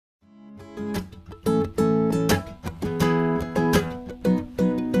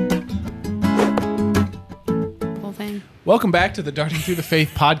Welcome back to the Darting Through the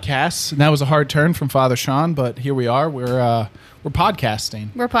Faith podcast. And that was a hard turn from Father Sean, but here we are. We're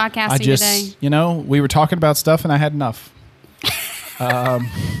podcasting. We're podcasting today. You know, we were talking about stuff and I had enough.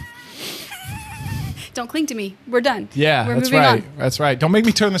 Don't cling to me. We're done. Yeah, We're that's moving right. on. That's right. Don't make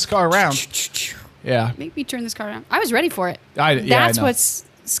me turn this car around. Yeah. Make me turn this car around. I was ready for it. I That's know. what's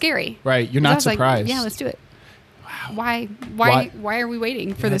scary. Right. You're not I was like, surprised. yeah, let's do it. Wow. Why are we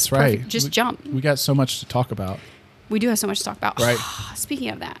waiting for this? That's right. Perfect, just jump. We got so much to talk about. We do have so much to talk about. Right. Speaking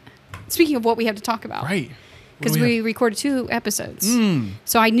of that. Speaking of what we have to talk about. Right. Because we recorded 2 episodes.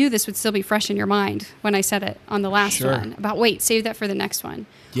 So I knew this would still be fresh in your mind when I said it on the last one. About, save that for the next one.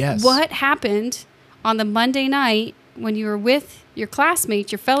 Yes. What happened on the Monday night when you were with your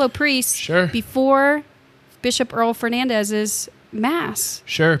classmates, your fellow priests, before Bishop Earl Fernandez's Mass?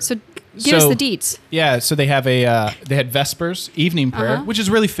 Sure. So give us the deets. Yeah, so they have they had Vespers, evening prayer, which is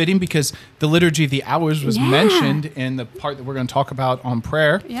really fitting because the Liturgy of the Hours was mentioned in the part that we're going to talk about on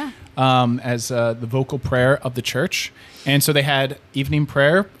prayer. Yeah. As the vocal prayer of the church. And so they had evening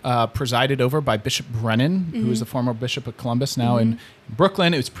prayer presided over by Bishop Brennan, who is the former Bishop of Columbus, now in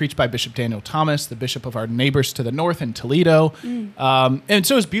Brooklyn. It was preached by Bishop Daniel Thomas, the bishop of our neighbors to the north in Toledo. And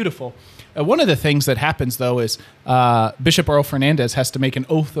so it was beautiful. One of the things that happens, though, is Bishop Earl Fernandez has to make an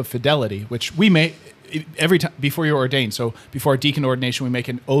oath of fidelity, which we make every time before you're ordained. So before deacon ordination, we make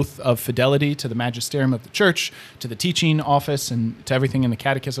an oath of fidelity to the magisterium of the church, to the teaching office, and to everything in the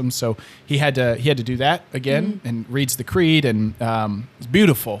catechism. So he had to do that again and reads the creed, and it's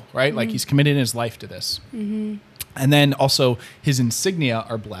beautiful, right? Like he's committed his life to this. And then also his insignia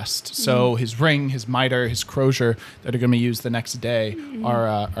are blessed. So his ring, his mitre, his crozier that are going to be used the next day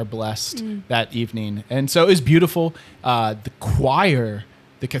are blessed that evening. And so it was beautiful. The choir,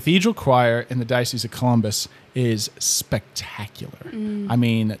 the cathedral choir in the Diocese of Columbus is spectacular. I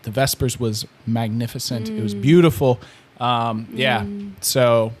mean, the Vespers was magnificent. It was beautiful.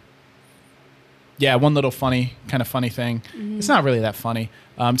 So, yeah, one little funny thing. It's not really that funny.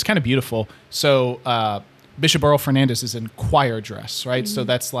 It's kind of beautiful. So Bishop Earl Fernandez is in choir dress, right? So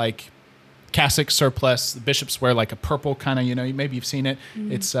that's like cassock surplice. The bishops wear like a purple kind of, maybe you've seen it.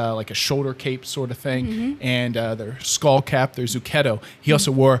 It's like a shoulder cape sort of thing. And their skull cap, their zucchetto. He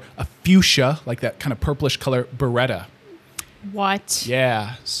also wore a fuchsia, like that kind of purplish color beretta. What?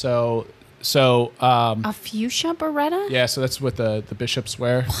 Yeah. So a fuchsia beretta? Yeah, so that's what the bishops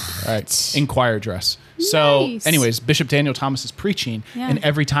wear. What? All right, in choir dress. So anyways, Bishop Daniel Thomas is preaching, and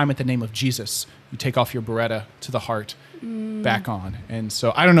every time at the name of Jesus, you take off your beretta to the heart, back on. And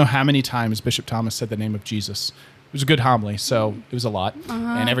so I don't know how many times Bishop Thomas said the name of Jesus. It was a good homily, so it was a lot.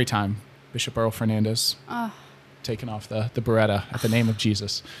 And every time Bishop Earl Fernandez taking off the beretta at the name of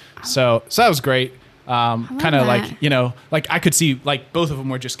Jesus. So that was great. Kind of like I could see like both of them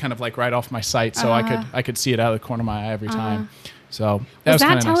were just kind of like right off my sight, so I could see it out of the corner of my eye every time. So was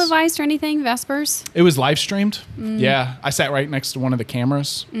that nice. televised or anything? Vespers? It was live streamed. Yeah, I sat right next to one of the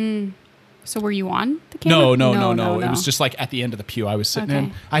cameras. So were you on the camera? No. It was just like at the end of the pew I was sitting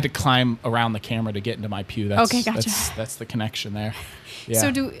in. I had to climb around the camera to get into my pew. That's, gotcha. That's the connection there. Yeah.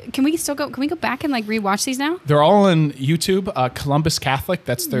 So can we go back and like rewatch these now? They're all on YouTube. Columbus Catholic,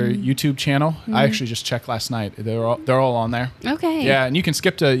 that's their YouTube channel. I actually just checked last night. They're all on there. Okay. Yeah, and you can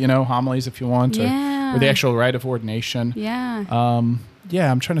skip to homilies if you want, or the actual rite of ordination. Yeah. Yeah,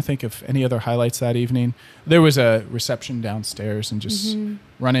 I'm trying to think of any other highlights that evening. There was a reception downstairs and just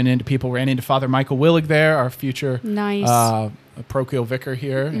running into people. Ran into Father Michael Willig there, our future parochial vicar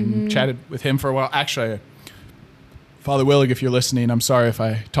here, and chatted with him for a while. Actually, Father Willig, if you're listening, I'm sorry if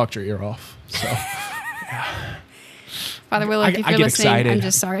I talked your ear off. So, yeah. Father Willig, if you're listening, excited. I'm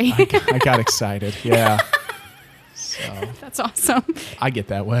just sorry. I got excited, yeah. So, that's awesome. I get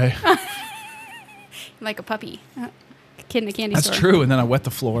that way. Like a puppy. Kid in a candy store. That's true. And then I wet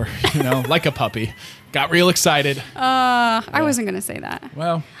the floor, like a puppy. Got real excited. I wasn't going to say that.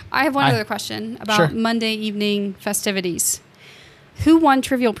 Well, I have one other question about Monday evening festivities. Who won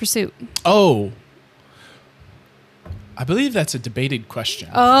Trivial Pursuit? Oh, I believe that's a debated question.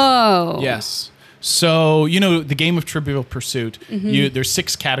 Oh. Yes. So, the game of Trivial Pursuit, there's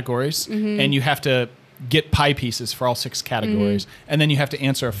 6 categories, and you have to get pie pieces for all 6 categories, and then you have to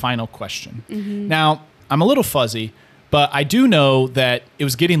answer a final question. Now, I'm a little fuzzy, but I do know that it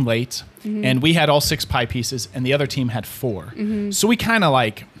was getting late, and we had all 6 pie pieces, and the other team had 4. So we kind of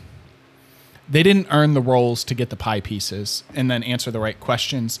they didn't earn the roles to get the pie pieces and then answer the right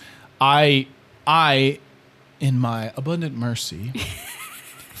questions. I, in my abundant mercy,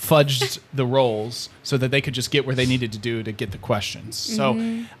 fudged the roles so that they could just get where they needed to do to get the questions.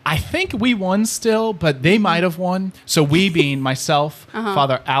 So I think we won still, but they might have won. So we being myself,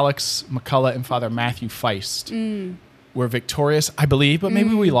 Father Alex McCullough, and Father Matthew Feist. were victorious, I believe, but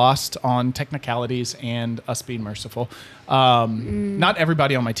maybe we lost on technicalities and us being merciful. Not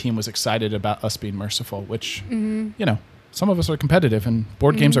everybody on my team was excited about us being merciful, which, you know, some of us are competitive and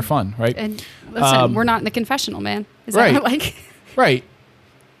board games are fun, right? And listen, we're not in the confessional, man. Is right. that like... Right.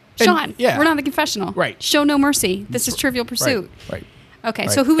 Sean, we're not in the confessional. Right. Show no mercy. This is Trivial Pursuit. Right. Okay,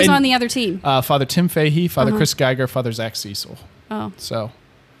 so who was on the other team? Father Tim Fahey, Father Chris Geiger, Father Zach Cecil. Oh. So...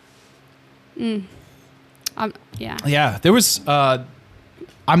 yeah. Yeah, there was...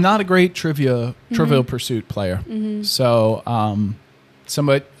 I'm not a great Trivial Pursuit player. So,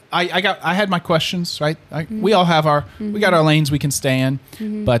 somebody... I had my questions, right? We all have our... We got our lanes we can stay in.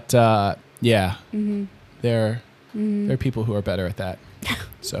 But, yeah. There are people who are better at that.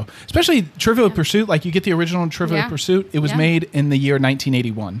 So, especially Trivial Pursuit, like you get the original Trivial Pursuit. It was made in the year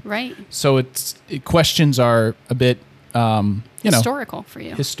 1981. Right. So questions are a bit, historical for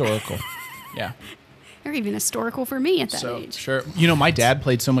you. Historical. Yeah. They're even historical for me at that age. Sure. You know, my dad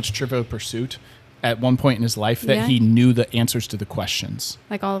played so much Trivial Pursuit at one point in his life that he knew the answers to the questions.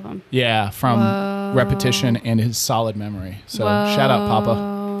 Like all of them. Yeah, from repetition and his solid memory. So shout out,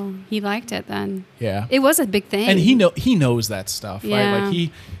 Papa. He liked it then. Yeah. It was a big thing. And he knows that stuff, right?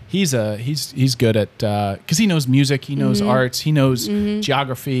 Like he's good at because he knows music, he knows arts, he knows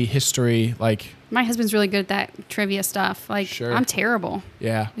geography, history. Like my husband's really good at that trivia stuff. Like I'm terrible.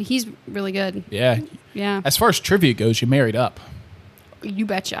 Yeah. He's really good. Yeah. Yeah. As far as trivia goes, you married up. You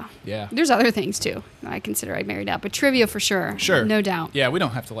betcha. Yeah. There's other things too. I consider I married up, but trivia for sure. Sure. No doubt. Yeah, we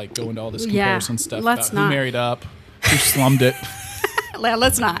don't have to like go into all this comparison stuff let's about not. Who married up, who slummed it.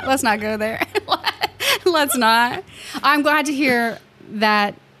 Let's not go there. Let's not. I'm glad to hear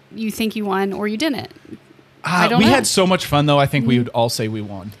that you think you won or you didn't. We had so much fun though. I think we would all say we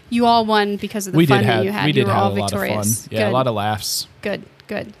won. You all won because of the fun that you had. We did were have all a lot victorious. of fun. Yeah, a lot of laughs. Good.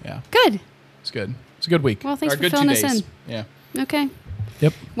 Yeah. Good. It's good. It's a good week. Well, thanks for filling us in. Yeah. Okay.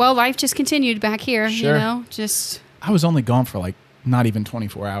 Yep. Well, life just continued back here. Sure. You know, just. I was only gone for like not even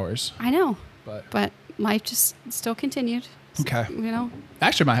 24 hours. I know. But life just still continued. Okay. You know.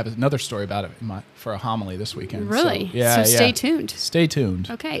 Actually, I might have another story about it for a homily this weekend. Really? So, yeah. Stay tuned. Stay tuned.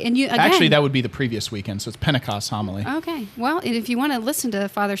 Okay. And you again, actually that would be the previous weekend, so it's Pentecost homily. Okay. Well, if you want to listen to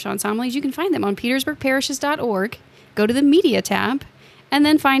Father Sean's homilies, you can find them on petersburgparishes.org. Go to the media tab, and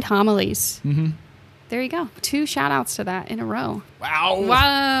then find homilies. Mm-hmm. There you go. 2 shout outs to that in a row. Wow.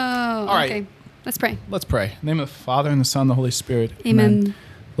 All right. Okay. Let's pray. Let's pray. In the name of the Father, and the Son, and the Holy Spirit. Amen.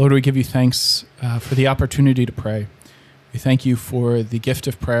 Lord, we give you thanks for the opportunity to pray. We thank you for the gift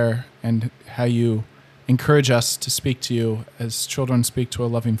of prayer and how you encourage us to speak to you as children speak to a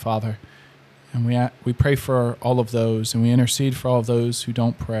loving Father. And we pray for all of those, and we intercede for all of those who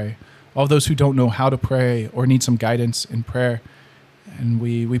don't pray, all of those who don't know how to pray or need some guidance in prayer. And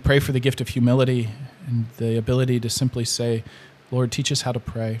we pray for the gift of humility and the ability to simply say, Lord, teach us how to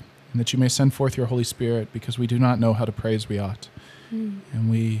pray, and that you may send forth your Holy Spirit, because we do not know how to pray as we ought. And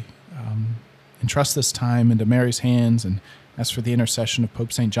we entrust this time into Mary's hands and ask for the intercession of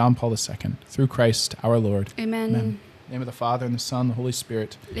Pope St. John Paul II, through Christ our Lord. Amen. Amen. In the name of the Father, and the Son, and the Holy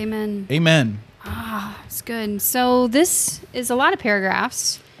Spirit. Amen. Amen. It's good. So this is a lot of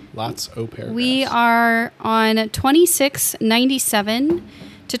paragraphs. Lots of paragraphs. We are on 2697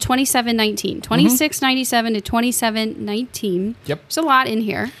 to 2719. 2697 to 2719. Yep. There's a lot in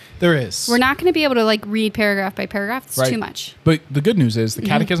here. There is. We're not going to be able to like read paragraph by paragraph. It's too much. But the good news is the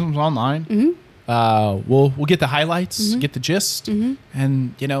catechism's online. We'll get the highlights, get the gist,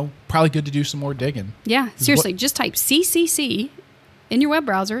 and probably good to do some more digging. Yeah, seriously, just type CCC in your web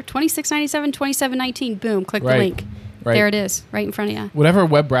browser, 2697, 2719. Boom, click the link. Right. There it is, right in front of you. Whatever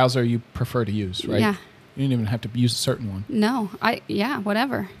web browser you prefer to use, right? Yeah. You don't even have to use a certain one. No,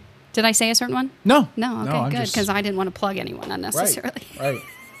 whatever. Did I say a certain one? No. Okay, good, because I didn't want to plug anyone unnecessarily. Right.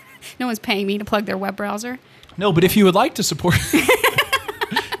 No one's paying me to plug their web browser. No, but if you would like to support,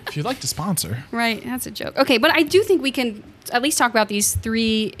 if you'd like to sponsor. Right, that's a joke. Okay, but I do think we can at least talk about these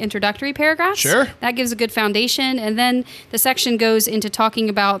 3 introductory paragraphs. Sure. That gives a good foundation. And then the section goes into talking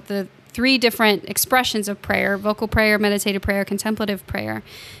about the 3 different expressions of prayer: vocal prayer, meditative prayer, contemplative prayer.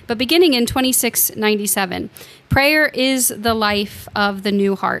 But beginning in 2697, prayer is the life of the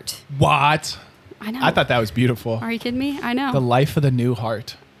new heart. What? I know. I thought that was beautiful. Are you kidding me? I know. The life of the new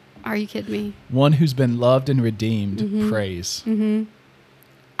heart. Are you kidding me? One who's been loved and redeemed, praise. And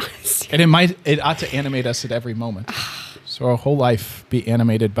it ought to animate us at every moment. So our whole life be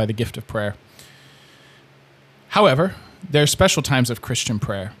animated by the gift of prayer. However, there are special times of Christian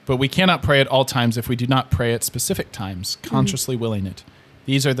prayer, but we cannot pray at all times if we do not pray at specific times, consciously willing it.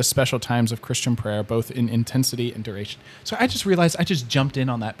 These are the special times of Christian prayer, both in intensity and duration. So I just realized I just jumped in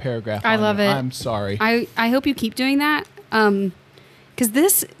on that paragraph. I love it. I'm sorry. I hope you keep doing that. Because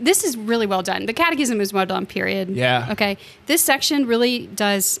this is really well done. The catechism is well done, period. Yeah. Okay. This section really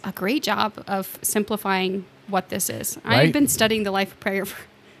does a great job of simplifying what this is. Right. I've been studying the life of prayer for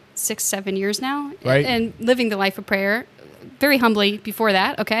 6-7 years now. Right. And living the life of prayer very humbly before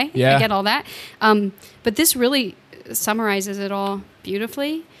that. Okay. Yeah. I get all that. But this really summarizes it all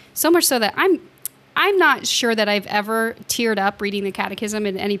beautifully. So much so that I'm not sure that I've ever teared up reading the catechism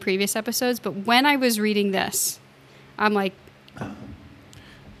in any previous episodes, but when I was reading this, I'm like,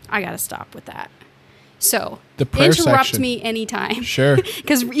 I got to stop with that. So The prayer interrupt section. me anytime. Sure.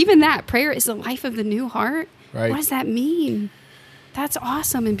 Because even that, prayer is the life of the new heart. Right. What does that mean? That's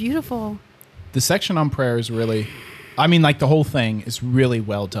awesome and beautiful. The section on prayer is really, I mean, like the whole thing is really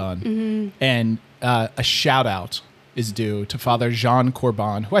well done. Mm-hmm. And a shout out is due to Father Jean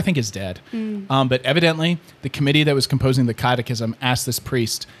Corbin, who I think is dead. But evidently, the committee that was composing the catechism asked this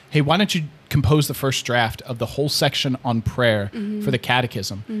priest, hey, why don't you compose the first draft of the whole section on prayer for the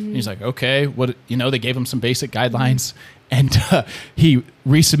catechism? And he's like, okay, they gave him some basic guidelines. And he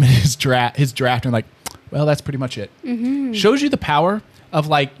resubmitted his draft and like, well, that's pretty much it. Shows you the power of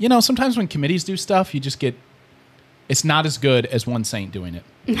sometimes when committees do stuff, you just get, it's not as good as one saint doing it.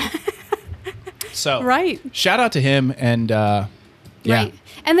 So Right. shout out to him and yeah. Right.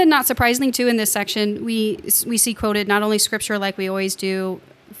 And then not surprisingly too, in this section, we see quoted not only scripture like we always do,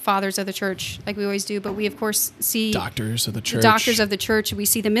 fathers of the church like we always do, but we of course see Doctors of the church. the doctors of the church. We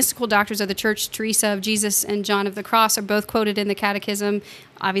see the mystical doctors of the church, Teresa of Jesus and John of the Cross are both quoted in the catechism.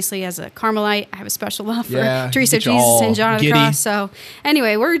 Obviously, as a Carmelite, I have a special love for Teresa of get you Jesus all and John of the giddy. Cross. So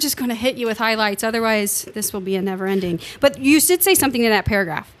anyway, we're just going to hit you with highlights. Otherwise, this will be a never ending. But you did say something in that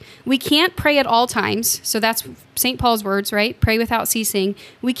paragraph. We can't pray at all times. So that's St. Paul's words, right? Pray without ceasing.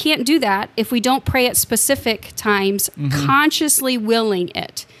 We can't do that if we don't pray at specific times, consciously willing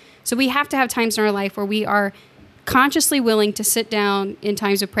it. So we have to have times in our life where we are consciously willing to sit down in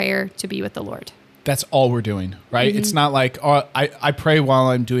times of prayer to be with the Lord. That's all we're doing, right? It's not like, oh, I pray while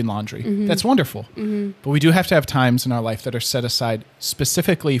I'm doing laundry. That's wonderful. But we do have to have times in our life that are set aside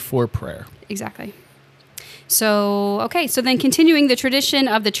specifically for prayer. Exactly. So then continuing, the tradition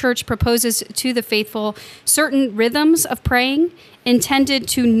of the church proposes to the faithful certain rhythms of praying intended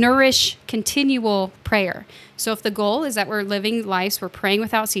to nourish continual prayer. So if the goal is that we're living lives, we're praying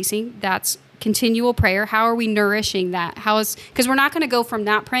without ceasing, that's continual prayer. How are we nourishing that? Because we're not going to go from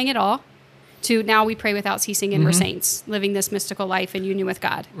not praying at all to now we pray without ceasing and we're saints, living this mystical life in union with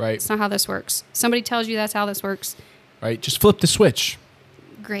God. Right. It's not how this works. Somebody tells you that's how this works. Right? Just flip the switch.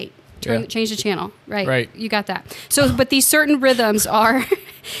 Great. Yeah. Change the channel. Right. Right. You got that. So, but these certain rhythms are,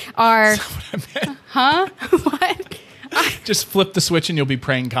 huh? What? Just flip the switch and you'll be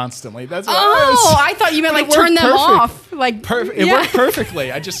praying constantly. That's what Oh, I thought you meant But like it turn worked them perfect. off. Like It yeah. worked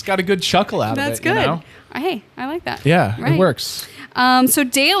perfectly. I just got a good chuckle out That's of it. good. You know? Hey, I like that. Yeah, Right. it works. So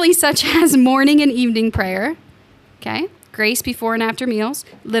daily, such as morning and evening prayer. Okay. Grace before and after meals.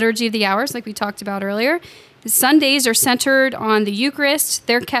 Liturgy of the hours, like we talked about earlier. Sundays are centered on the Eucharist.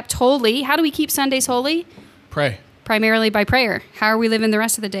 They're kept holy. How do we keep Sundays holy? Pray. Primarily by prayer. How are we living the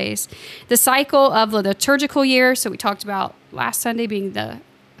rest of the days? The cycle of the liturgical year. So we talked about last Sunday being the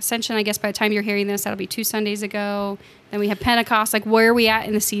Ascension. I guess by the time you're hearing this, that'll be 2 Sundays ago. Then we have Pentecost. Like, where are we at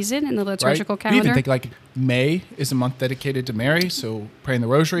in the season in the liturgical Right? We calendar? even think like May is a month dedicated to Mary, so praying the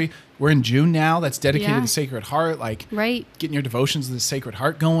Rosary. We're in June now. That's dedicated Yeah. to the Sacred Heart. Like Right. getting your devotions to the Sacred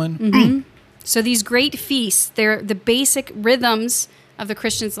Heart going. So these great feasts, they're the basic rhythms of the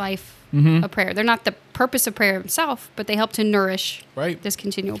Christian's life of prayer. They're not the purpose of prayer itself, but they help to nourish Right. this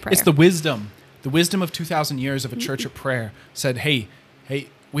continual prayer. It's the wisdom of 2,000 years of a church of prayer said, hey,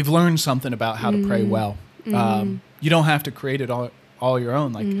 we've learned something about how to pray well. You don't have to create it all your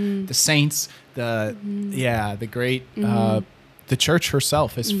own. Like the saints, the great, the church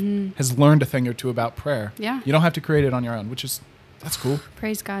herself has learned a thing or two about prayer. Yeah. You don't have to create it on your own, that's cool.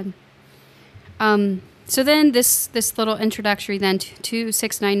 Praise God. So then this little introductory then to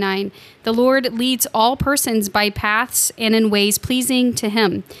 699, the Lord leads all persons by paths and in ways pleasing to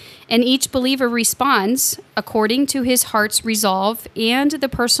him. And each believer responds according to his heart's resolve and the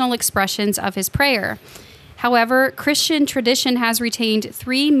personal expressions of his prayer. However, Christian tradition has retained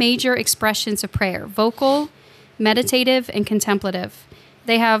 3 major expressions of prayer: vocal, meditative, and contemplative.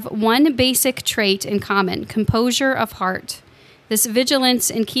 They have one basic trait in common: composure of heart. This vigilance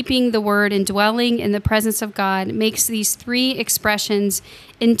in keeping the word and dwelling in the presence of God makes these 3 expressions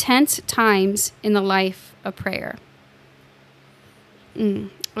intense times in the life of prayer.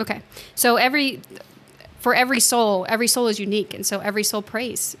 Okay. So for every soul is unique. And so every soul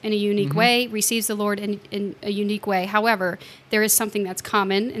prays in a unique way, receives the Lord in a unique way. However, there is something that's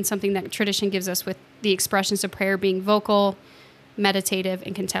common and something that tradition gives us with the expressions of prayer being vocal, meditative,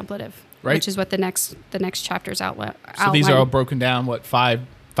 and contemplative, Right. which is what the next chapters outline. So these are all broken down, what, 5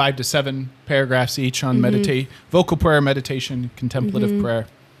 to 7 paragraphs each on vocal prayer, meditation, contemplative prayer.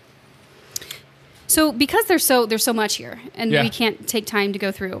 So because there's so much here, and we can't take time to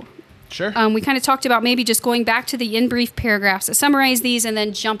go through. Sure. We kind of talked about maybe just going back to the in brief paragraphs to summarize these, and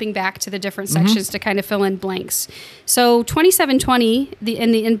then jumping back to the different sections to kind of fill in blanks. So 2720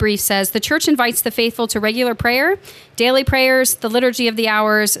 in the in brief says, the church invites the faithful to regular prayer, daily prayers, the liturgy of the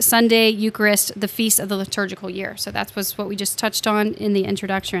hours, Sunday, Eucharist, the feast of the liturgical year. So that was what we just touched on in the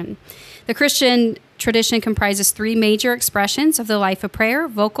introduction. The Christian tradition comprises 3 major expressions of the life of prayer: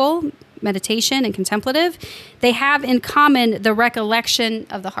 vocal, meditation, and contemplative. They have in common the recollection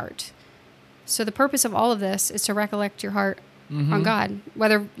of the heart. So the purpose of all of this is to recollect your heart on God,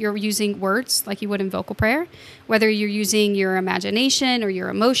 whether you're using words like you would in vocal prayer, whether you're using your imagination or your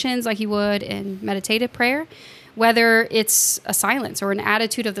emotions like you would in meditative prayer, whether it's a silence or an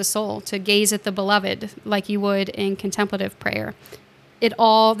attitude of the soul to gaze at the beloved like you would in contemplative prayer. They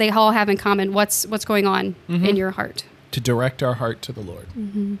all have in common what's going on in your heart. To direct our heart to the Lord.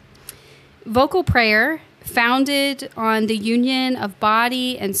 Vocal prayer, founded on the union of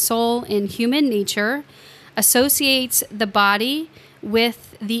body and soul in human nature, associates the body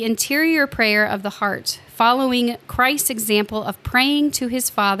with the interior prayer of the heart, following Christ's example of praying to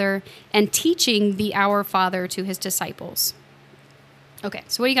his Father and teaching the Our Father to his disciples. Okay,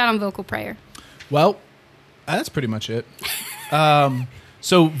 so what do you got on vocal prayer? Well, that's pretty much it.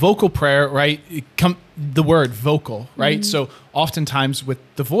 So vocal prayer, right? The word vocal, right? So oftentimes with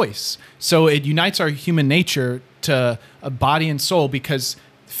the voice. So it unites our human nature to a body and soul because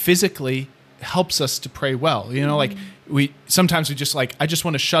physically helps us to pray well. You know, like sometimes we just I just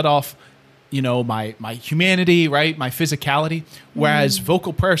want to shut off, my humanity, right? My physicality. Whereas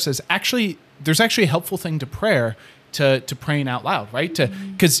vocal prayer says there's actually a helpful thing to prayer. To praying out loud, right?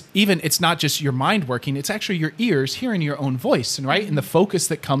 Because even it's not just your mind working; it's actually your ears hearing your own voice, and right, and the focus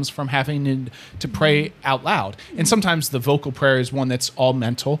that comes from having to pray out loud. And sometimes the vocal prayer is one that's all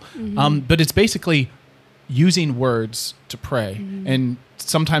mental, but it's basically using words to pray. And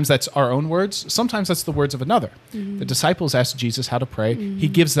sometimes that's our own words; sometimes that's the words of another. The disciples asked Jesus how to pray. He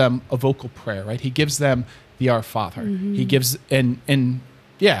gives them a vocal prayer, right? He gives them the Our Father. He gives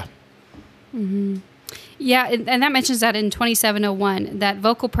yeah. Yeah, and that mentions that in 2701, that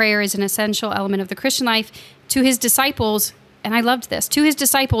vocal prayer is an essential element of the Christian life. To his disciples, and I loved this, to his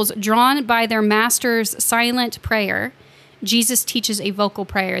disciples, drawn by their master's silent prayer, Jesus teaches a vocal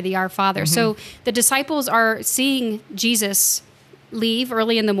prayer, the Our Father. So the disciples are seeing Jesus leave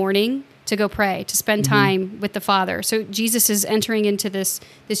early in the morning to go pray, to spend time with the Father. So Jesus is entering into this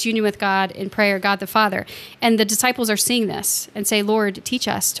union with God in prayer, God the Father. And the disciples are seeing this and say, Lord, teach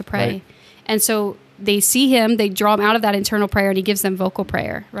us to pray. Right. And so they see him, they draw him out of that internal prayer, and he gives them vocal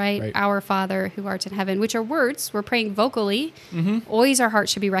prayer, right? Our Father who art in heaven, which are words. We're praying vocally. Always our heart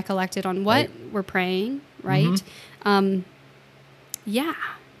should be recollected on what we're praying, right? Yeah,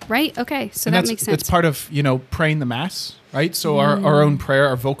 right? Okay, so that makes sense. It's part of, praying the Mass, right? So our own prayer,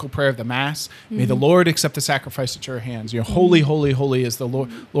 our vocal prayer of the Mass, may the Lord accept the sacrifice at your hands. Holy, holy, holy is the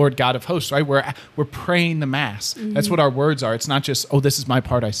Lord God of hosts, right? We're praying the Mass. That's what our words are. It's not just, this is my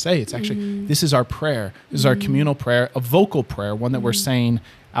part I say. It's actually, this is our prayer. This is our communal prayer, a vocal prayer, one that we're saying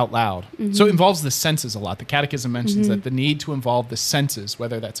out loud. So it involves the senses a lot. The Catechism mentions that the need to involve the senses,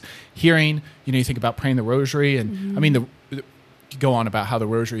 whether that's hearing, you think about praying the Rosary, and I mean, go on about how the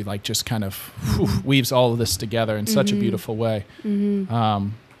Rosary just kind of weaves all of this together in such a beautiful way.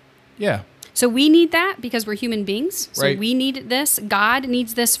 Yeah. So we need that because we're human beings. So Right. we need this. God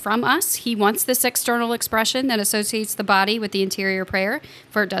needs this from us. He wants this external expression that associates the body with the interior prayer,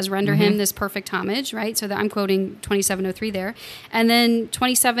 for it does render him this perfect homage, right? So that I'm quoting 2703 there. And then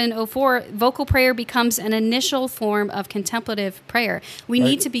 2704, vocal prayer becomes an initial form of contemplative prayer. We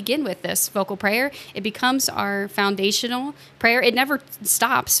need to begin with this vocal prayer. It becomes our foundational prayer. It never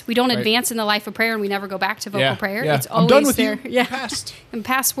stops. We don't advance in the life of prayer and we never go back to vocal prayer. Yeah. It's always I'm done with there. you. Yeah. Past. And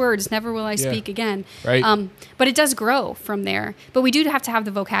past words, never will I speak again. Right. But it does grow from there. But we do have to have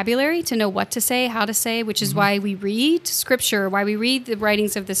the vocabulary to know what to say, how to say, which is why we read Scripture, why we read the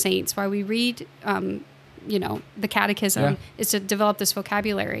writings of the saints, why we read, the Catechism, is to develop this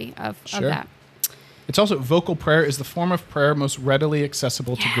vocabulary of that. It's also, vocal prayer is the form of prayer most readily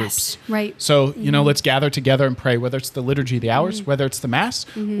accessible to groups. Right. So, let's gather together and pray, whether it's the liturgy of the hours, whether it's the Mass,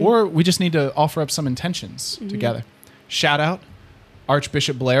 or we just need to offer up some intentions together. Shout out,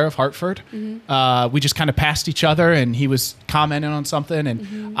 Archbishop Blair of Hartford. We just kind of passed each other, and he was commenting on something,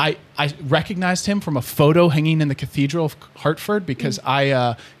 and I recognized him from a photo hanging in the Cathedral of Hartford because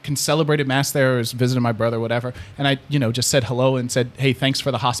I celebrated Mass there. I was visiting my brother, whatever, and I just said hello and said, hey, thanks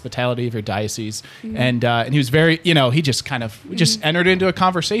for the hospitality of your diocese, and he was very, he just kind of just entered into a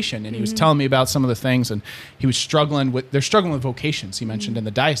conversation, and he was telling me about some of the things, and he was they're struggling with vocations, he mentioned, in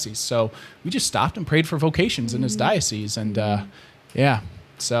the diocese. So we just stopped and prayed for vocations in his diocese, and yeah.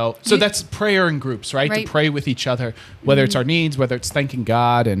 So that's prayer in groups, right? To pray with each other, whether it's our needs, whether it's thanking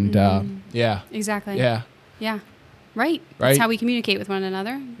God, and yeah. Exactly. Yeah. Yeah. Right. That's how we communicate with one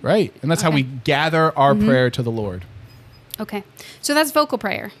another. Right. And that's how we gather our prayer to the Lord. Okay. So that's vocal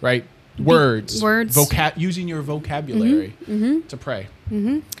prayer. Right. Words. Using your vocabulary to pray.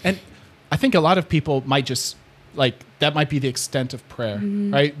 And I think a lot of people might just, that might be the extent of prayer,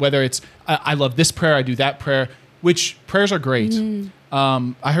 right? Whether it's, I love this prayer, I do that prayer, which prayers are great.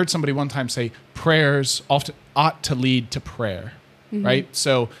 I heard somebody one time say prayers often ought to lead to prayer, right?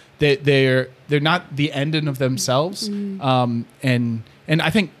 So they're not the end in of themselves. And I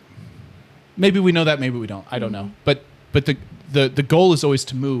think maybe we know that, maybe we don't. I don't know. But the goal is always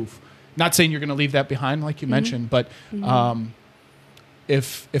to move. Not saying you're going to leave that behind, like you mentioned, but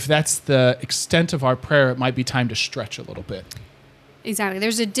if that's the extent of our prayer, it might be time to stretch a little bit. Exactly.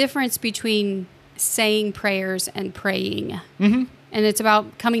 There's a difference between saying prayers and praying. And it's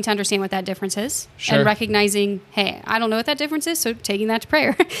about coming to understand what that difference is and recognizing, hey, I don't know what that difference is, so taking that to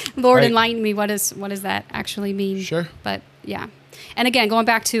prayer. Lord, enlighten me. What does that actually mean? Sure. But yeah. And again, going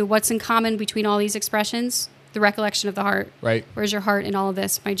back to what's in common between all these expressions, the recollection of the heart. Right. Where's your heart in all of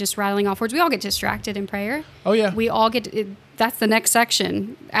this? By just rattling off words. We all get distracted in prayer. Oh, yeah. We all get... That's the next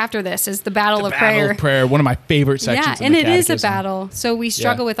section after this is the battle of prayer. Battle of prayer, one of my favorite sections. Yeah, and it is a battle. So we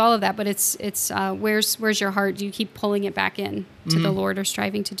struggle with all of that, but it's where's your heart? Do you keep pulling it back in to the Lord or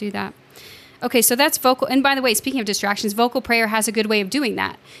striving to do that? Okay, so that's vocal. And by the way, speaking of distractions, vocal prayer has a good way of doing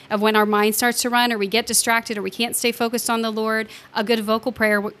that. Of when our mind starts to run or we get distracted or we can't stay focused on the Lord, a good vocal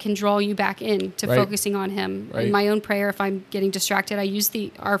prayer can draw you back in to focusing on Him. Right. In my own prayer, if I'm getting distracted, I use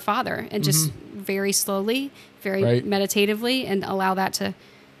the Our Father and just very slowly, very meditatively, and allow that to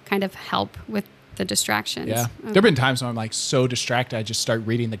kind of help with the distractions. Yeah. Okay. There have been times when I'm so distracted, I just start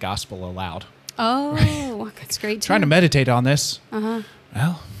reading the gospel aloud. Oh, that's great too. Trying to meditate on this.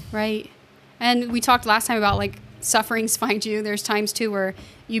 Well. Right. And we talked last time about sufferings find you. There's times too where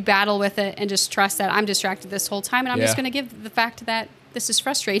you battle with it and just trust that I'm distracted this whole time, and I'm just going to give the fact that this is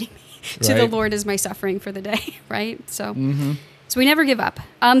frustrating me to the Lord as my suffering for the day, right? So, so we never give up.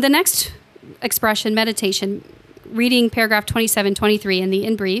 The next expression, meditation, reading paragraph 27-23 in the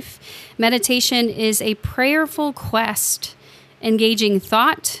In Brief, meditation is a prayerful quest engaging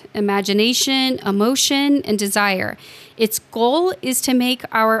thought, imagination, emotion, and desire. Its goal is to make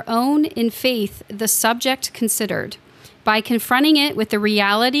our own in faith the subject considered by confronting it with the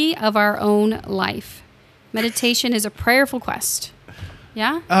reality of our own life. Meditation is a prayerful quest.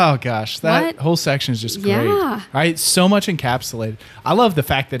 Yeah? Oh, gosh. That whole section is just great. Yeah. Right? So much encapsulated. I love the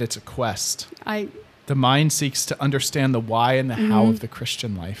fact that it's a quest. The mind seeks to understand the why and the how of the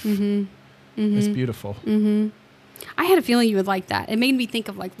Christian life. It's beautiful. I had a feeling you would like that. It made me think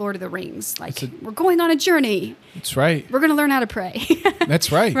of Lord of the Rings. We're going on a journey. That's right. We're going to learn how to pray.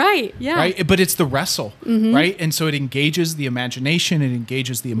 That's right. Right. Yeah. Right. But it's the wrestle, right? And so it engages the imagination, it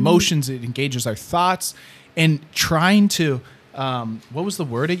engages the emotions, it engages our thoughts, and trying to, what was the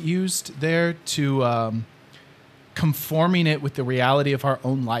word it used there? To conforming it with the reality of our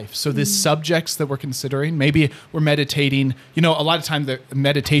own life. So the subjects that we're considering, maybe we're meditating, a lot of times the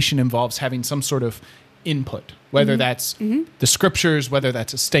meditation involves having some sort of input, whether that's the scriptures, whether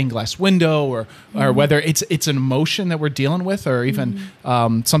that's a stained glass window, or whether it's an emotion that we're dealing with, or even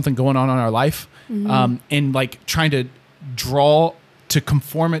something going on in our life, and trying to draw to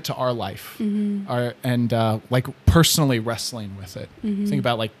conform it to our life, and personally wrestling with it. Think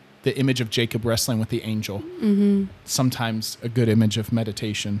about the image of Jacob wrestling with the angel. Sometimes a good image of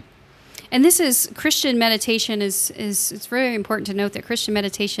meditation. And this is Christian meditation is it's very important to note that Christian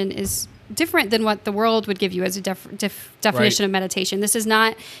meditation is different than what the world would give you as a definition of meditation. This is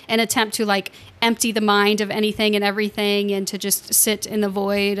not an attempt to empty the mind of anything and everything and to just sit in the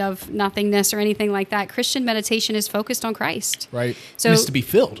void of nothingness or anything like that. Christian meditation is focused on Christ. Right. So it's to be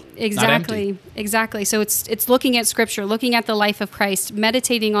filled. Exactly. Not empty. Exactly. So it's looking at scripture, looking at the life of Christ,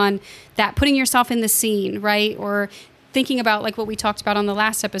 meditating on that, putting yourself in the scene, right? Or thinking about like what we talked about on the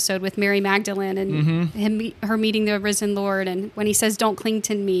last episode with Mary Magdalene and her meeting the risen Lord, and when he says, "Don't cling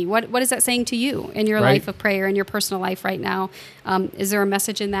to me," what is that saying to you in your life of prayer, in your personal life right now? Is there a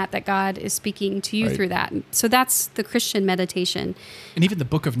message in that God is speaking to you through that? So that's the Christian meditation. And even the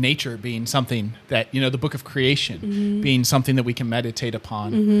book of nature being something that, the book of creation being something that we can meditate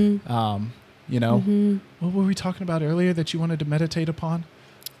upon. What were we talking about earlier that you wanted to meditate upon?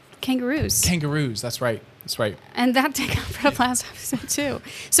 Kangaroos, that's right. And that got up last episode too.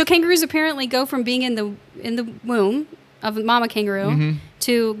 So kangaroos apparently go from being in the womb of mama kangaroo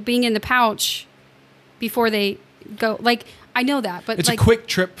to being in the pouch before they go. Like, I know that, but it's a quick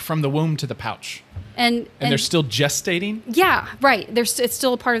trip from the womb to the pouch. And they're still gestating? Yeah, right. It's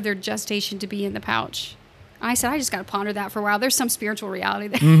still a part of their gestation to be in the pouch. I said, I just got to ponder that for a while. There's some spiritual reality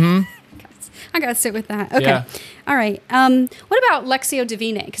there. I got to sit with that. Okay. Yeah. All right. What about Lectio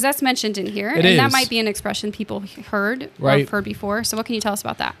Divina? Because that's mentioned in here. That might be an expression people heard or have heard before. So what can you tell us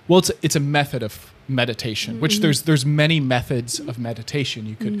about that? Well, it's a method of meditation, which there's many methods of meditation.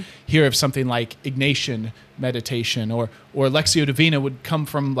 You could hear of something like Ignatian meditation, or Lectio Divina would come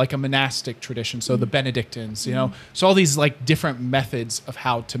from like a monastic tradition. So the Benedictines, so all these like different methods of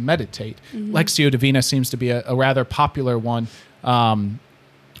how to meditate. Lectio Divina seems to be a rather popular one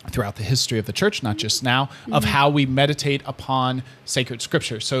throughout the history of the church, not just now, of how we meditate upon sacred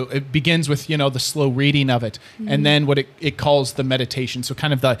scripture. So it begins with, the slow reading of it, and then what it calls the meditation. So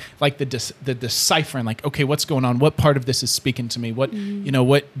kind of the deciphering, like, okay, what's going on? What part of this is speaking to me? What,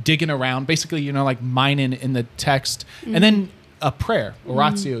 what digging around, basically, like mining in the text. And then a prayer,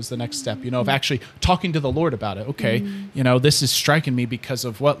 oratio is the next step, of actually talking to the Lord about it. Okay, this is striking me because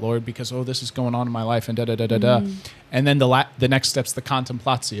of what, Lord? Because, this is going on in my life, and da-da-da-da-da. And then the next step's the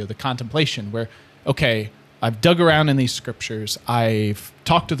contemplatio, the contemplation, where, okay, I've dug around in these scriptures. I've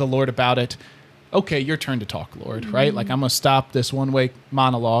talked to the Lord about it. Okay, your turn to talk, Lord, right? Like, I'm going to stop this one-way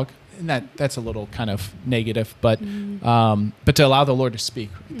monologue. And that's a little kind of negative, but to allow the Lord to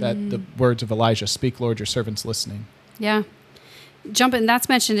speak, that the words of Elijah, "Speak, Lord, your servant's listening." Yeah. That's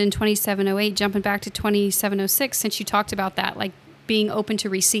mentioned in 2708, jumping back to 2706, since you talked about that, like being open to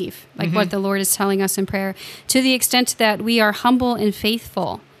receive, like what the Lord is telling us in prayer. To the extent that we are humble and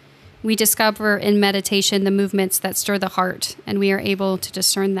faithful, we discover in meditation the movements that stir the heart, and we are able to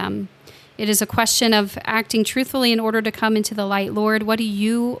discern them. It is a question of acting truthfully in order to come into the light. Lord, what do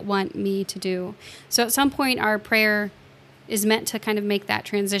you want me to do? So at some point, our prayer is meant to kind of make that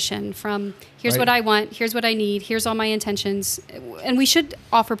transition from here's what I want, here's what I need, here's all my intentions. And we should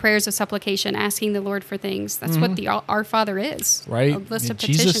offer prayers of supplication, asking the Lord for things. That's what the Our Father is. Right. A list of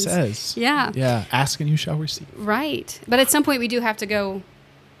petitions. Jesus says. Yeah. Yeah. Ask and you shall receive. Right. But at some point we do have to go,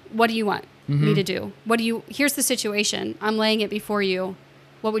 what do you want me to do? Here's the situation. I'm laying it before you.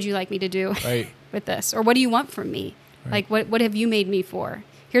 What would you like me to do with this? Or what do you want from me? Like, what have you made me for?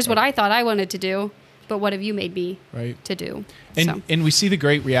 Here's what I thought I wanted to do. But what have you made me to do? And we see the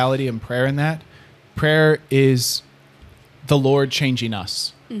great reality in prayer in that. Prayer is the Lord changing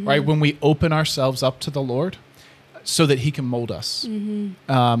us, right? When we open ourselves up to the Lord so that he can mold us and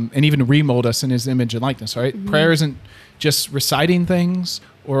even remold us in his image and likeness, right? Prayer isn't just reciting things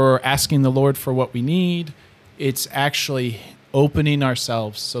or asking the Lord for what we need. It's actually opening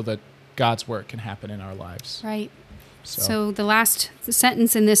ourselves so that God's work can happen in our lives. Right. So the last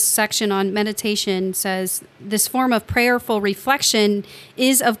sentence in this section on meditation says, this form of prayerful reflection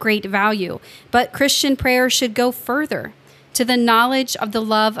is of great value, but Christian prayer should go further to the knowledge of the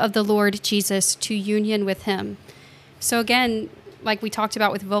love of the Lord Jesus, to union with him. So again, like we talked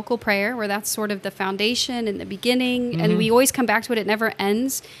about with vocal prayer, where that's sort of the foundation in the beginning, and we always come back to it. It never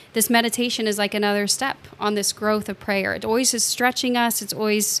ends. This meditation is like another step on this growth of prayer. It always is stretching us. It's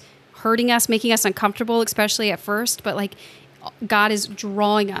always hurting us, making us uncomfortable, especially at first, but like God is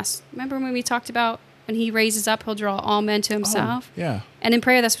drawing us. Remember when we talked about when he raises up, he'll draw all men to himself? Yeah. And in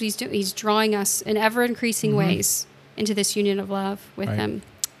prayer, that's what he's doing. He's drawing us in ever increasing ways into this union of love with him.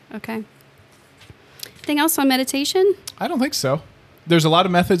 Okay. Anything else on meditation? I don't think so. There's a lot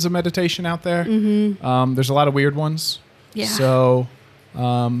of methods of meditation out there. There's a lot of weird ones. Yeah. So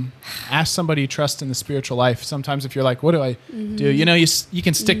ask somebody you trust in the spiritual life. Sometimes if you're like, what do I do? You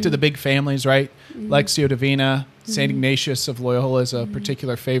can stick to the big families, right? Lectio Divina, St. Ignatius of Loyola is a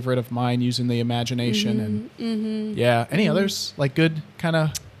particular favorite of mine, using the imagination. And any others like good kind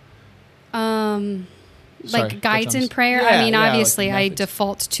of like guides in prayer? Obviously like I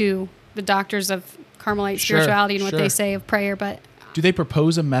default to the doctors of Carmelite spirituality and what they say of prayer, but Do they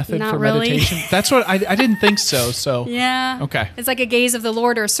propose a method Not for really. meditation? That's what I didn't think so. So Yeah. Okay. It's like a gaze of the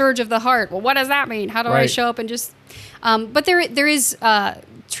Lord or a surge of the heart. Well, what does that mean? How do I Right. show up and just... but there is...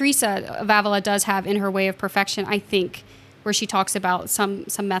 Teresa of Avila does have in her Way of Perfection, I think, where she talks about some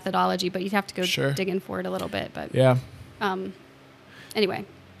methodology, but you'd have to go Sure. dig in for it a little bit. But yeah. anyway.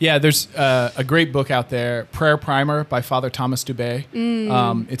 Yeah, there's a great book out there, Prayer Primer by Father Thomas Dubé.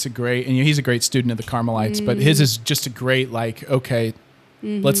 It's a great, and he's a great student of the Carmelites, but his is just a great, like, okay,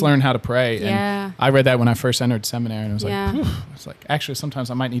 let's learn how to pray. Yeah. And I read that when I first entered seminary, and I was Yeah. like, whew. It's like, actually,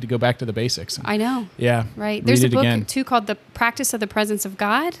 sometimes I might need to go back to the basics. And, I know. yeah. Right. read There's a it book, again. too, called The Practice of the Presence of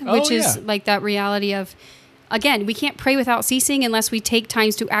God, Oh, which is yeah. like that reality of, again, we can't pray without ceasing unless we take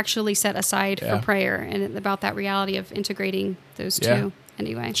times to actually set aside Yeah. for prayer, and about that reality of integrating those Yeah. two.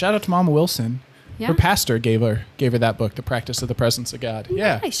 Anyway. Shout out to Mama Wilson. Yeah. Her pastor gave her that book, The Practice of the Presence of God.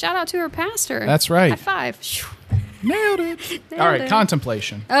 Yeah. Nice. Shout out to her pastor. That's right. High five. Nailed it. Nailed All right, it.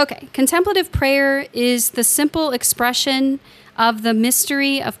 contemplation. Okay. Contemplative prayer is the simple expression of the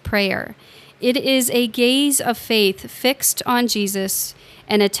mystery of prayer. It is a gaze of faith fixed on Jesus,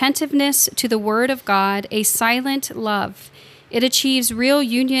 an attentiveness to the Word of God, a silent love. It achieves real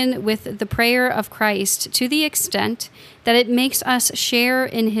union with the prayer of Christ to the extent that it makes us share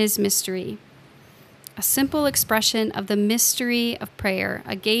in his mystery. A simple expression of the mystery of prayer,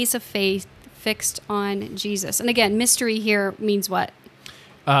 a gaze of faith fixed on Jesus. And again, mystery here means what?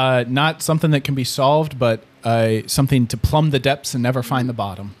 Not something that can be solved, but something to plumb the depths and never find the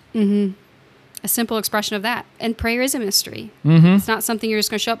bottom. A simple expression of that. And prayer is a mystery. Mm-hmm. It's not something you're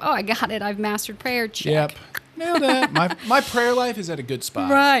just going to show up, oh, I got it. I've mastered prayer. Check. Yep. Nailed it. My prayer life is at a good spot.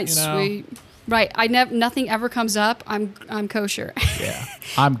 Right, you know? sweet. Right. Nothing ever comes up. I'm kosher. Yeah.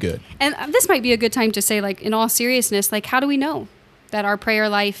 I'm good. And this might be a good time to say, like, in all seriousness, like, how do we know that our prayer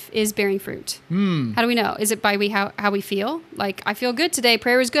life is bearing fruit? How do we know? Is it by how we feel? Like, I feel good today.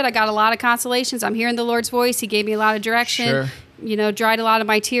 Prayer is good. I got a lot of consolations. I'm hearing the Lord's voice. He gave me a lot of direction. Sure. Dried a lot of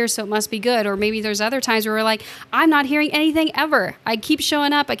my tears, so it must be good. Or maybe there's other times where we're like, I'm not hearing anything ever. I keep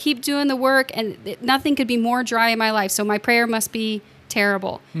showing up. I keep doing the work, and nothing could be more dry in my life. So my prayer must be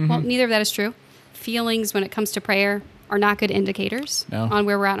terrible. Well, neither of that is true. Feelings when it comes to prayer are not good indicators on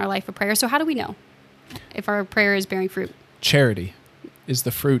where we're at in our life of prayer. So how do we know if our prayer is bearing fruit? Charity is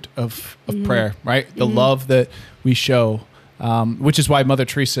the fruit of prayer, right? The love that we show, which is why Mother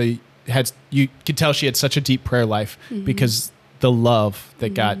Teresa you could tell she had such a deep prayer life because the love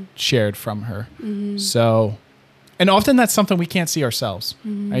that got shared from her. So, and often that's something we can't see ourselves,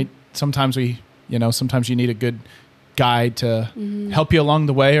 right? Sometimes sometimes you need a good guide to help you along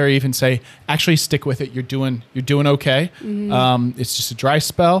the way, or even say, actually stick with it. You're doing okay. It's just a dry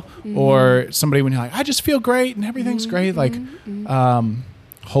spell, or somebody when you're like, I just feel great and everything's great. Like,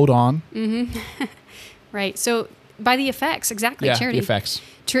 hold on. Right. So by the effects, exactly. Yeah, Charity. the effects.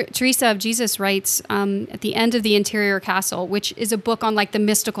 Teresa of Jesus writes at the end of The Interior Castle, which is a book on like the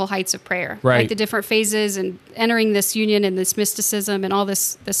mystical heights of prayer, Right. like the different phases and entering this union and this mysticism and all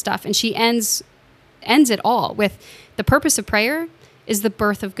this stuff. And she ends it all with the purpose of prayer is the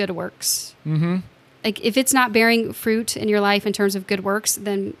birth of good works. Like if it's not bearing fruit in your life in terms of good works,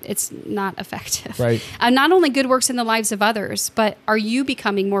 then it's not effective. Right. Not only good works in the lives of others, but are you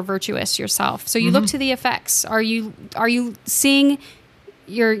becoming more virtuous yourself? So you look to the effects. Are you seeing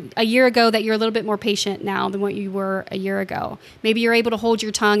a year ago that you're a little bit more patient now than what you were a year ago? Maybe you're able to hold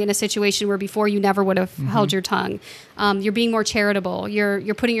your tongue in a situation where before you never would have held your tongue. You're being more charitable.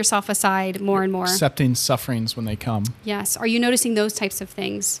 You're putting yourself aside more and more. Accepting sufferings when they come. Yes. Are you noticing those types of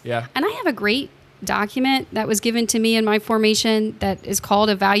things? Yeah. And I have a great document that was given to me in my formation that is called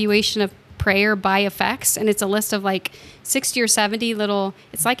Evaluation of Prayer by Effects. And it's a list of like 60 or 70 little,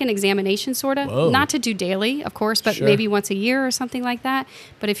 it's like an examination sort of. Whoa. Not to do daily, of course, but Sure. maybe once a year or something like that.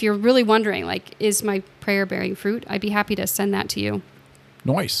 But if you're really wondering, like, is my prayer bearing fruit? I'd be happy to send that to you.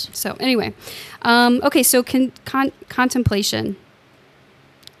 Nice. So anyway, okay, so contemplation.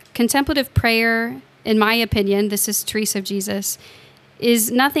 Contemplative prayer, in my opinion, this is Teresa of Jesus,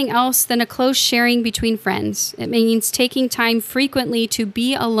 is nothing else than a close sharing between friends. It means taking time frequently to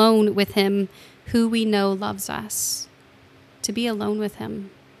be alone with him who we know loves us. To be alone with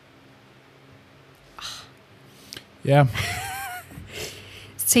him. Yeah.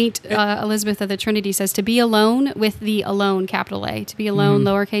 Saint Elizabeth of the Trinity says to be alone with the alone, capital A. To be alone,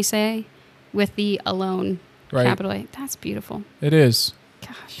 lowercase a, with the alone, Right. capital A. That's beautiful. It is.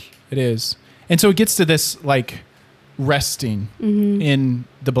 Gosh. It is. And so it gets to this like resting in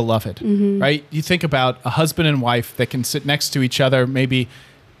the beloved, right? You think about a husband and wife that can sit next to each other, maybe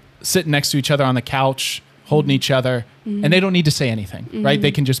sitting next to each other on the couch, holding each other, and they don't need to say anything, right?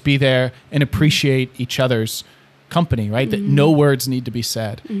 They can just be there and appreciate each other's company, right? That no words need to be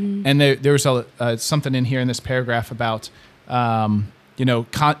said. And there's something in here in this paragraph about,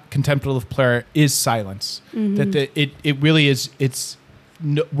 contemplative prayer is silence. That it really is.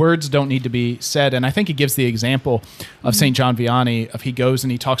 Words don't need to be said. And I think he gives the example of St. John Vianney of he goes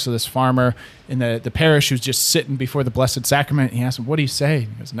and he talks to this farmer in the parish who's just sitting before the Blessed Sacrament. And he asks him, "What do you say?"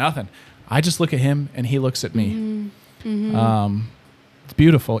 And he goes, "Nothing. I just look at him and he looks at me." It's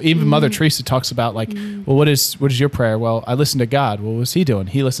beautiful. Even Mother Teresa talks about well, what is your prayer? Well, I listen to God. Well, what's he doing?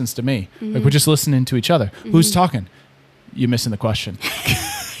 He listens to me. Like we're just listening to each other. Who's talking? You're missing the question.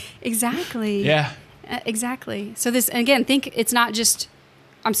 Exactly. Yeah. Exactly. So this, again, think it's not just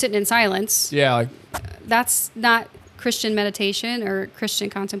I'm sitting in silence. Yeah. That's not Christian meditation or Christian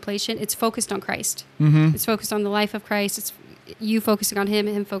contemplation. It's focused on Christ. It's focused on the life of Christ. It's you focusing on him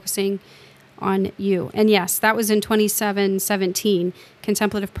and him focusing on you. And yes, that was in 27:17.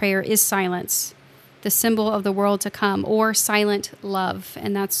 Contemplative prayer is silence, the symbol of the world to come, or silent love.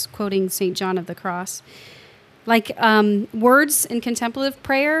 And that's quoting St. John of the Cross. Words in contemplative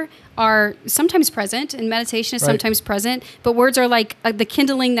prayer are sometimes present, and meditation is sometimes present, but words are like the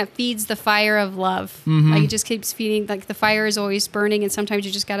kindling that feeds the fire of love. Like it just keeps feeding, like the fire is always burning, and sometimes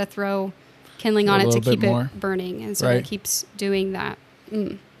you just got to throw kindling on it to keep it burning. And so it keeps doing that.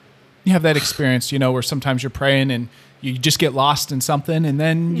 You have that experience, where sometimes you're praying and you just get lost in something, and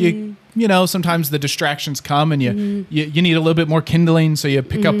then sometimes the distractions come and you need a little bit more kindling, so you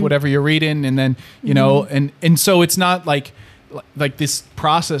pick up whatever you're reading, and then and so it's not like this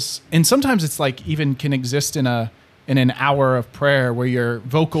process. And sometimes it's like even can exist in an hour of prayer where you're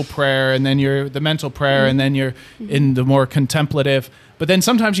vocal prayer, and then you're the mental prayer, and then you're in the more contemplative. But then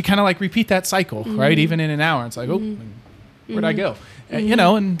sometimes you kind of like repeat that cycle, right? Even in an hour, it's like, oh, where'd I go?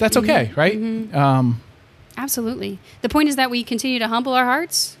 And that's okay, right? Absolutely. The point is that we continue to humble our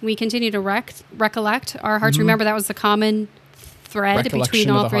hearts. We continue to recollect our hearts. Remember, that was the common thread between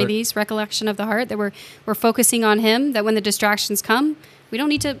all three of these. Recollection of the heart. That we're focusing on him. That when the distractions come, we don't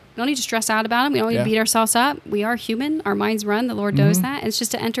need to stress out about them. We don't need to beat ourselves up. We are human. Our minds run. The Lord knows that. And it's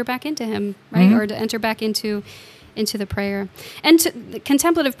just to enter back into him, right? Or to enter back into the prayer. And to the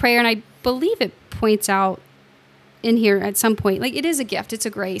contemplative prayer, and I believe it points out in here at some point, like it is a gift. It's a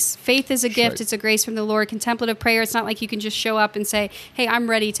grace. Faith is a gift. Right. It's a grace from the Lord. Contemplative prayer, it's not like you can just show up and say, hey, I'm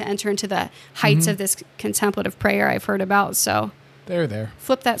ready to enter into the heights of this contemplative prayer I've heard about. So there.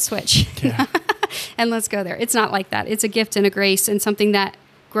 Flip that switch. Yeah. And let's go there. It's not like that. It's a gift and a grace and something that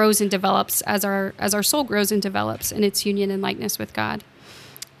grows and develops as our soul grows and develops in its union and likeness with God.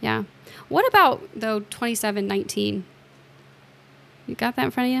 Yeah. What about, though, 27:19? You got that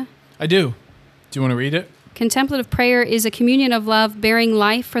in front of you? I do. Do you want to read it? Contemplative prayer is a communion of love bearing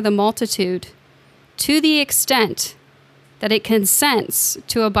life for the multitude to the extent that it consents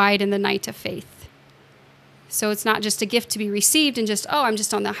to abide in the night of faith. So it's not just a gift to be received and just, I'm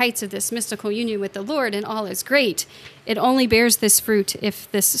just on the heights of this mystical union with the Lord and all is great. It only bears this fruit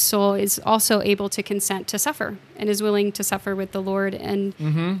if this soul is also able to consent to suffer and is willing to suffer with the Lord and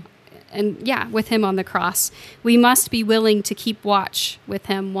with him on the cross. We must be willing to keep watch with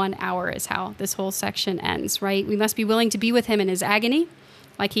him 1 hour is how this whole section ends, right? We must be willing to be with him in his agony,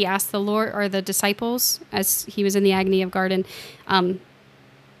 like he asked the Lord or the disciples as he was in the agony of garden.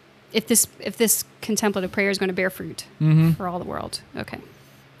 If this contemplative prayer is going to bear fruit for all the world. Okay.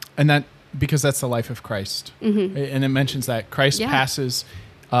 And that, because that's the life of Christ. And it mentions that Christ passes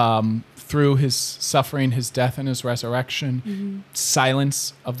through his suffering, his death, and his resurrection.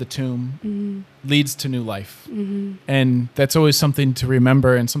 Silence of the tomb leads to new life. And that's always something to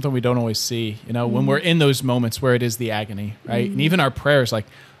remember and something we don't always see, when we're in those moments where it is the agony, right? And even our prayers like,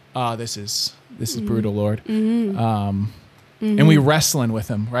 this is brutal, Lord. And we wrestling with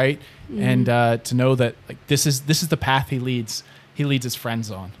him, right? And to know that like this is the path he leads his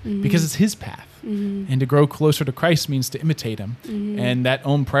friends on because it's his path. And to grow closer to Christ means to imitate him. And that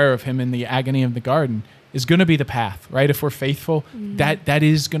own prayer of him in the agony of the garden is going to be the path, right? If we're faithful, that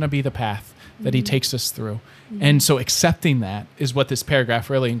is going to be the path that he takes us through. And so accepting that is what this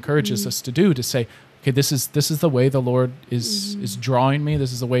paragraph really encourages us to do, to say, okay, this is the way the Lord is drawing me.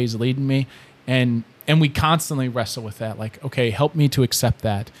 This is the way he's leading me. And we constantly wrestle with that, like, okay, help me to accept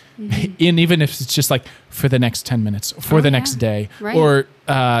that. And even if it's just like for the next 10 minutes, for the next day, or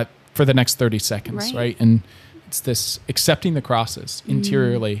for the next 30 seconds, right? And it's this accepting the crosses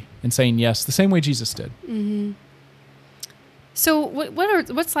interiorly and saying yes, the same way Jesus did. So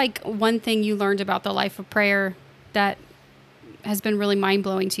what's like one thing you learned about the life of prayer that has been really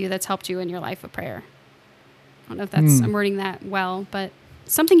mind-blowing to you that's helped you in your life of prayer? I don't know if that's, I'm wording that well, but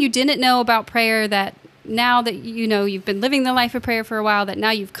something you didn't know about prayer that now that you've been living the life of prayer for a while, that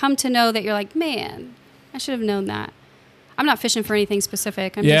now you've come to know that you're like, man, I should have known that. I'm not fishing for anything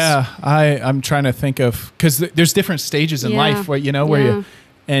specific. I'm trying to think of, because there's different stages in life where, where you,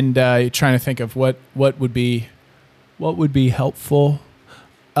 and you're trying to think of what would be helpful.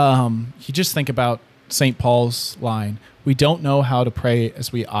 You just think about St. Paul's line, we don't know how to pray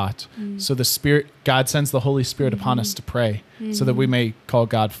as we ought. So God sends the Holy Spirit upon us to pray so that we may call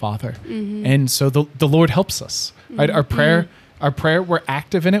God Father. And so the Lord helps us, right? Our prayer, we're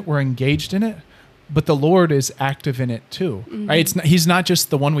active in it, we're engaged in it, but the Lord is active in it too, right? He's not just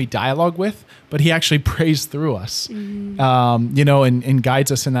the one we dialogue with, but he actually prays through us, and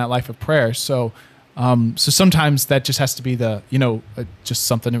guides us in that life of prayer. So sometimes that just has to be just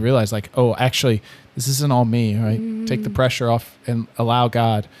something to realize, like, oh, actually, this isn't all me, right? Take the pressure off and allow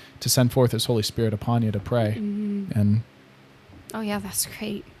God to send forth his Holy Spirit upon you to pray. And oh yeah, that's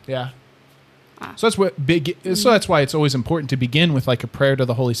great. Yeah. Wow. So that's why it's always important to begin with like a prayer to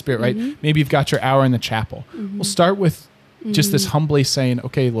the Holy Spirit, right? Maybe you've got your hour in the chapel. We'll start with just this humbly saying,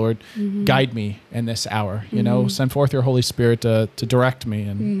 okay, Lord, guide me in this hour, send forth your Holy Spirit to direct me.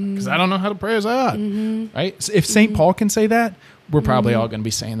 And because I don't know how to pray as I ought, right? So if St. Paul can say that, we're probably all going to be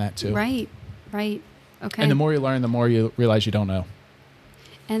saying that too. Right. Okay. And the more you learn, the more you realize you don't know.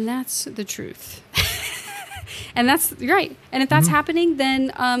 And that's the truth. And that's right. And if that's happening,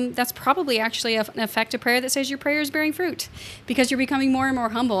 then that's probably actually an effective prayer that says your prayer is bearing fruit, because you're becoming more and more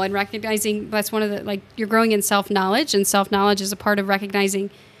humble and recognizing that's one of the, you're growing in self-knowledge, and self-knowledge is a part of recognizing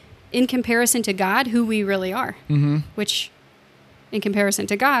in comparison to God who we really are, which in comparison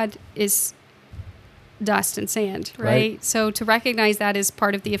to God is dust and sand, right? So to recognize that as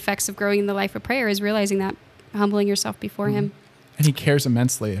part of the effects of growing in the life of prayer is realizing that, humbling yourself before him. And he cares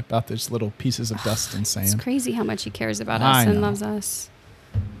immensely about those little pieces of dust and sand. It's crazy how much he cares about us and loves us.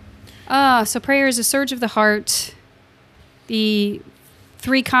 So prayer is a surge of the heart, the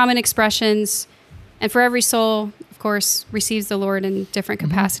 3 common expressions, and for every soul, of course, receives the Lord in different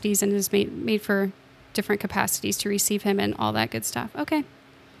capacities and is made for different capacities to receive him and all that good stuff. Okay.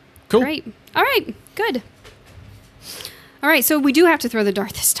 Cool. Great. All right. Good. All right. So we do have to throw the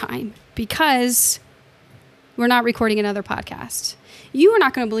dart this time because we're not recording another podcast. You are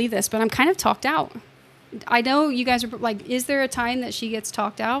not going to believe this, but I'm kind of talked out. I know you guys are like, is there a time that she gets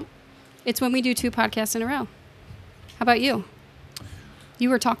talked out? It's when we do 2 podcasts in a row. How about you? You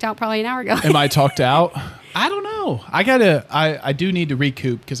were talked out probably an hour ago. Am I talked out? I don't know. I do need to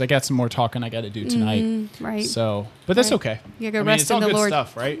recoup because I got some more talking I got to do tonight. Right. So, but that's okay. You gotta go rest in the Lord. It's all good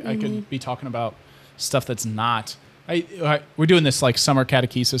stuff, right? I could be talking about stuff that's not. We're doing this like summer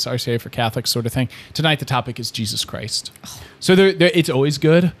catechesis, RCA for Catholics sort of thing. Tonight the topic is Jesus Christ. So it's always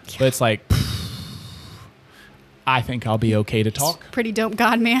good, but it's like, I think I'll be okay to talk. Pretty dope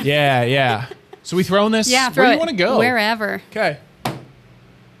God, man. Yeah. So we throwing this? Yeah, throw Where it. do you want to go? Wherever. Okay.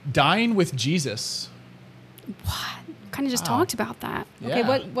 Dying with Jesus. What? Kind of just talked about that. Okay,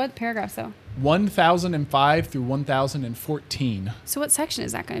 what paragraphs though? 1005 through 1014. So what section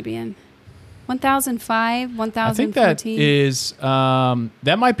is that going to be in? 1005, 1014? I think that is,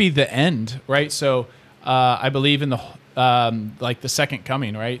 that might be the end, right? So I believe in the, like the second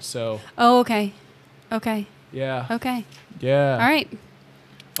coming, right? So. Oh, okay. Yeah. Okay. Yeah. All right.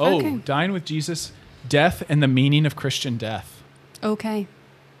 Oh, okay. Dying with Jesus, death and the meaning of Christian death. Okay.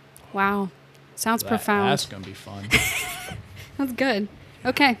 Wow. Sounds profound. That's going to be fun. That's good.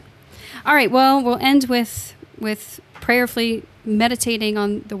 Okay. All right. Well, we'll end with prayerfully meditating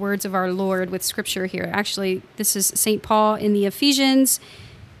on the words of our Lord with scripture here. Actually, this is St. Paul in the Ephesians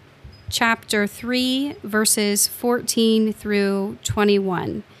chapter 3, verses 14 through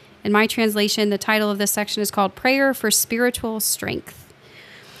 21. In my translation, the title of this section is called Prayer for Spiritual Strength.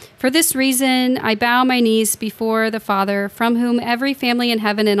 For this reason, I bow my knees before the Father, from whom every family in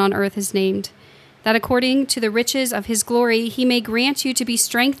heaven and on earth is named, that according to the riches of his glory, he may grant you to be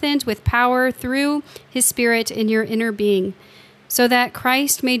strengthened with power through his Spirit in your inner being, so that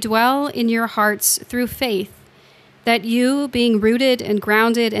Christ may dwell in your hearts through faith, that you, being rooted and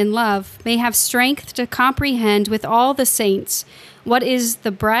grounded in love, may have strength to comprehend with all the saints what is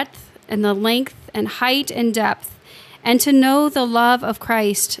the breadth and the length and height and depth, and to know the love of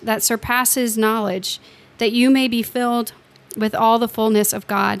Christ that surpasses knowledge, that you may be filled with all the fullness of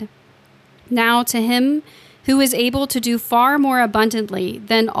God. Now to him who is able to do far more abundantly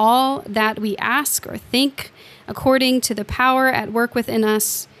than all that we ask or think, according to the power at work within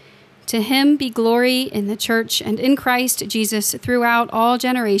us, to him be glory in the church and in Christ Jesus throughout all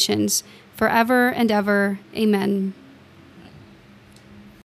generations, forever and ever. Amen.